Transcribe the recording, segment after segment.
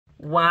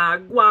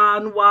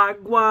Wagwan,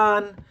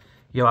 wagwan.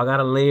 Yo, I got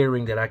a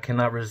layering that I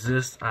cannot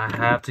resist. I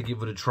have to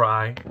give it a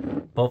try.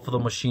 Both of the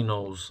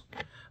Moschinos.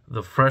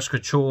 The Fresh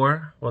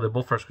Couture. Well, they're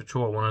both Fresh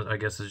Couture. One, I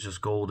guess, is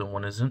just gold and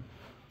one isn't.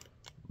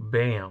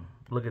 Bam.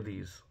 Look at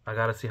these. I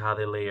gotta see how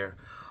they layer.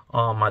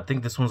 I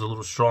think this one's a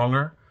little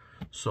stronger.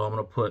 So I'm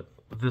gonna put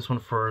this one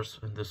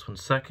first and this one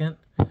second.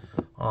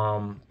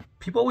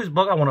 People always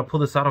bug out when I pull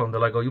this out of them.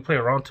 They're like, "Oh, you play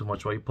around too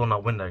much while you pulling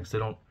out Windex." They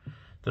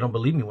don't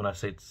believe me when I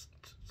say it's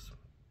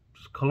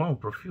cologne,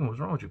 perfume. What's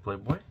wrong with you,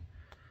 Playboy?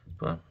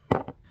 But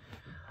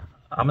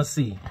I'm gonna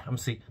see.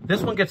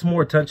 This one gets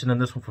more attention than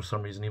this one for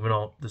some reason, even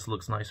though this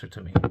looks nicer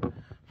to me.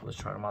 Let's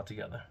try them out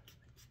together.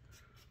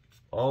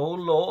 Oh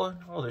Lord!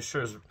 Oh, this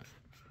sure is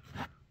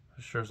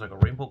like a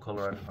rainbow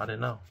color. I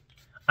didn't know.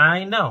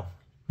 I know.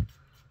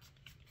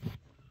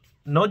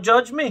 No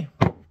judge me.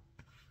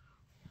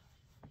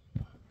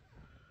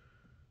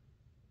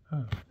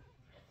 Huh.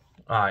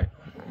 All right,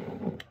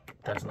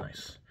 that's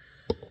nice.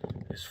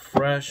 It's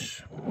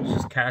fresh. It's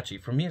just catchy.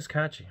 For me, it's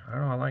catchy. I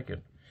don't know. I like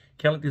it.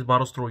 Can't let these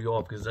bottles throw you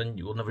off, because then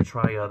you will never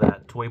try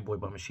that Toy Boy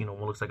by Moschino.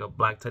 One looks like a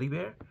black teddy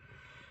bear.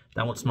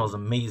 That one smells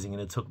amazing,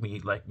 and it took me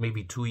like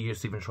maybe 2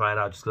 years to even try it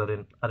out, just because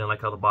I didn't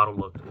like how the bottle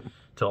looked.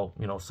 Till,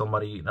 you know,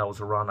 somebody that was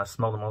around, I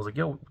smelled him. I was like,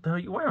 "Yo, what the hell are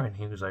you wearing?"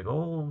 He was like,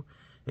 "Oh,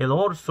 el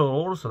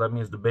orso, that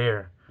means the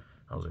bear."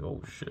 I was like,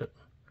 "Oh shit."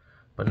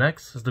 But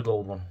next is the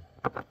gold one.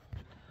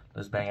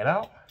 Let's bang it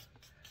out.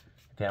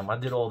 Damn, I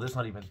did all this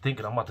not even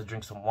thinking. I'm about to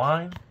drink some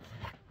wine.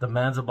 The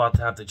man's about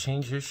to have to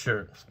change his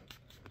shirt.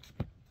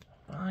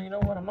 You know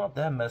what? I'm not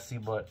that messy,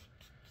 but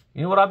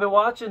you know what I've been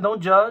watching?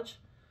 Don't judge.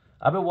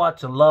 I've been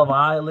watching Love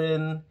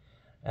Island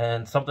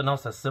and something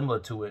else that's similar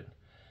to it.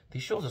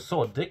 These shows are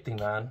so addicting,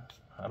 man.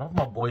 I don't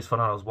know if my boys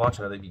found out I was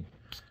watching it.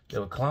 They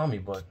would clown me,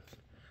 but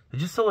they're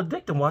just so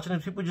addicting. Watching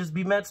these people just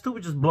be mad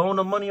stupid, just blowing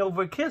the money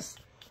over a kiss.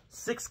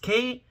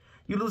 6K?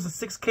 You losing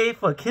 6K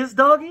for a kiss,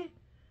 doggy?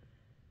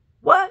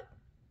 What?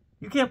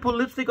 You can't put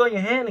lipstick on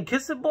your hand and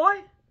kiss it,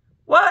 boy?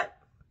 What?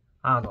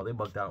 I don't know. They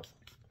bugged out.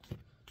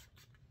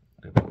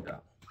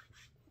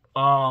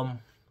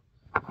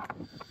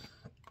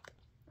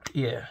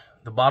 Yeah,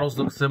 the bottles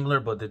look similar,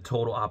 but they're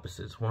total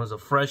opposites. One is a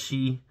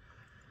freshie,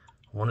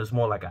 one is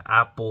more like an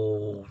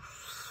apple,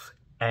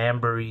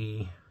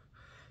 ambery,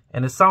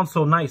 and it sounds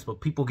so nice, but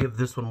people give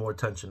this one more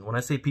attention. When I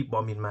say people,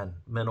 I mean men.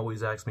 Men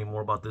always ask me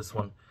more about this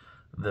one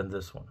than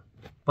this one,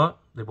 but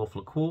they both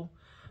look cool.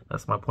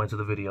 That's my point of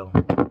the video.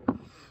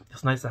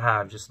 It's nice to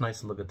have, just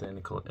nice to look at in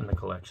the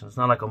collection. It's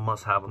not like a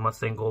must-have. I'm not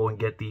saying go and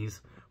get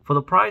these. For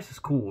the price, it's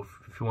cool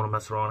if you want to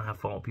mess around and have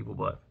fun with people,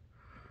 but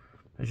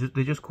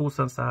they're just cool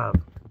scents to have.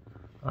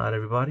 All right,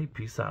 everybody,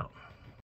 peace out.